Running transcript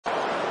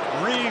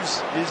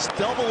Reeves is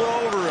double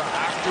over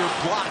after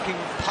blocking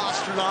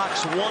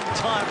Pastrnak's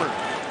one-timer.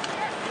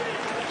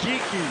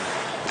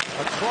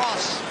 Geekieho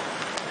across.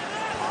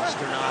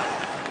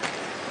 Pastrnak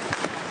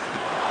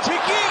to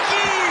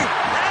Geekieho,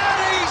 and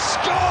he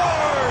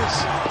scores!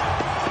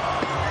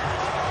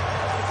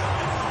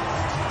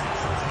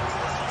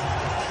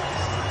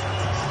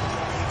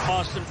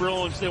 Boston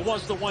Bruins, there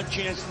was the one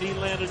chance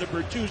Nylander to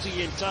Bertuzzi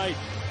in tight,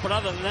 but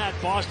other than that,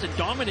 Boston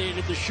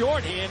dominated the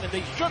shorthand, and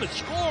they should have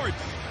scored.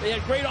 They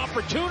had great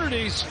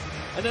opportunities,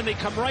 and then they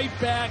come right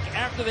back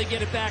after they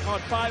get it back on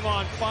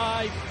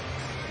 5-on-5.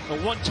 A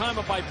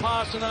one-timer by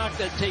Pastrnak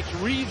that takes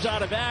Reeves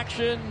out of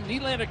action.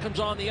 Nylander comes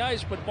on the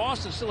ice, but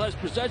Boston still has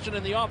possession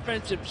in the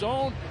offensive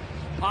zone.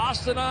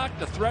 Pastrnak,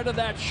 the threat of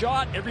that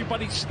shot,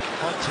 everybody's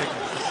hunting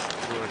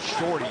for a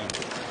shorty.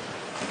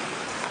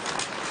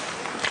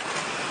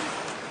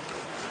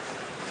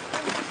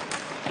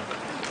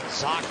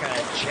 Zacha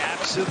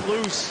jabs it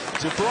loose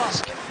to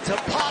Brusque, to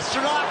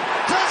Pastrnak,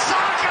 to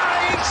Zacha,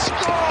 he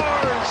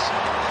scores!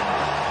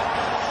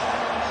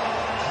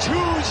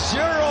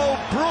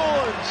 2-0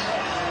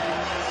 Bruins.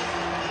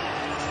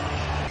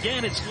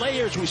 Again, it's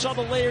layers. We saw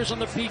the layers on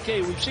the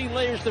PK. We've seen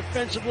layers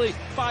defensively,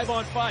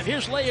 5-on-5.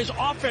 Here's layers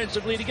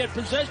offensively to get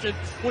possession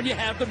when you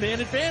have the man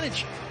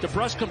advantage.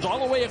 DeBrusk comes all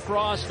the way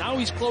across. Now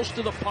he's close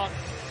to the puck.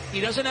 He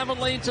doesn't have a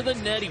lane to the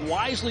net. He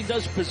wisely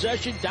does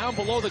possession down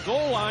below the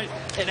goal line.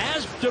 And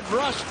as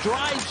DeBrusk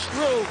drives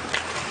through,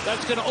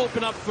 that's going to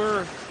open up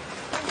for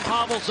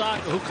Pavel Zacha,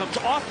 who comes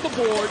off the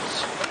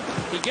boards.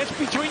 He gets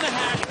between the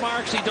hash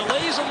marks. He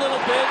delays a little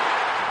bit.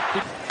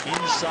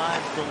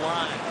 Inside the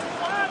line.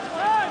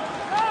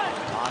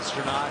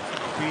 Pastrnak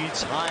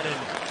feeds Heinen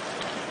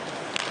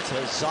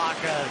to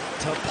Zacha,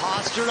 to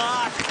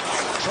Pastrnak.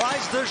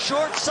 Tries the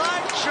short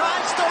side,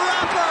 tries the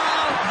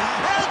wraparound,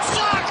 and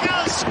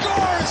Zacha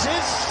scores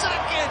his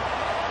second.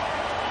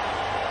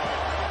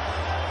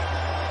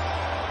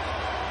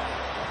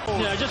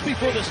 Yeah, just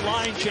before this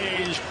line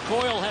change,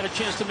 Coyle had a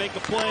chance to make a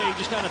play.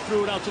 Just kind of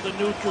threw it out to the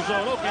neutral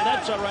zone. Okay,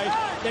 that's all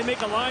right. They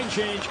make a line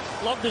change.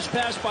 Love this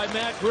pass by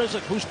Matt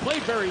Grzelcyk, who's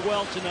played very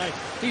well tonight.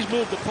 He's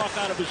moved the puck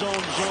out of his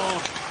own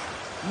zone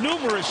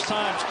numerous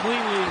times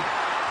cleanly.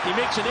 He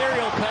makes an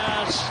aerial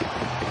pass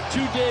to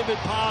David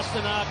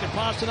Pastrnak, and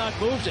Pastrnak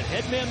moves it.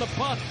 Headman the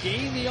puck,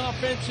 gain the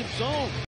offensive zone.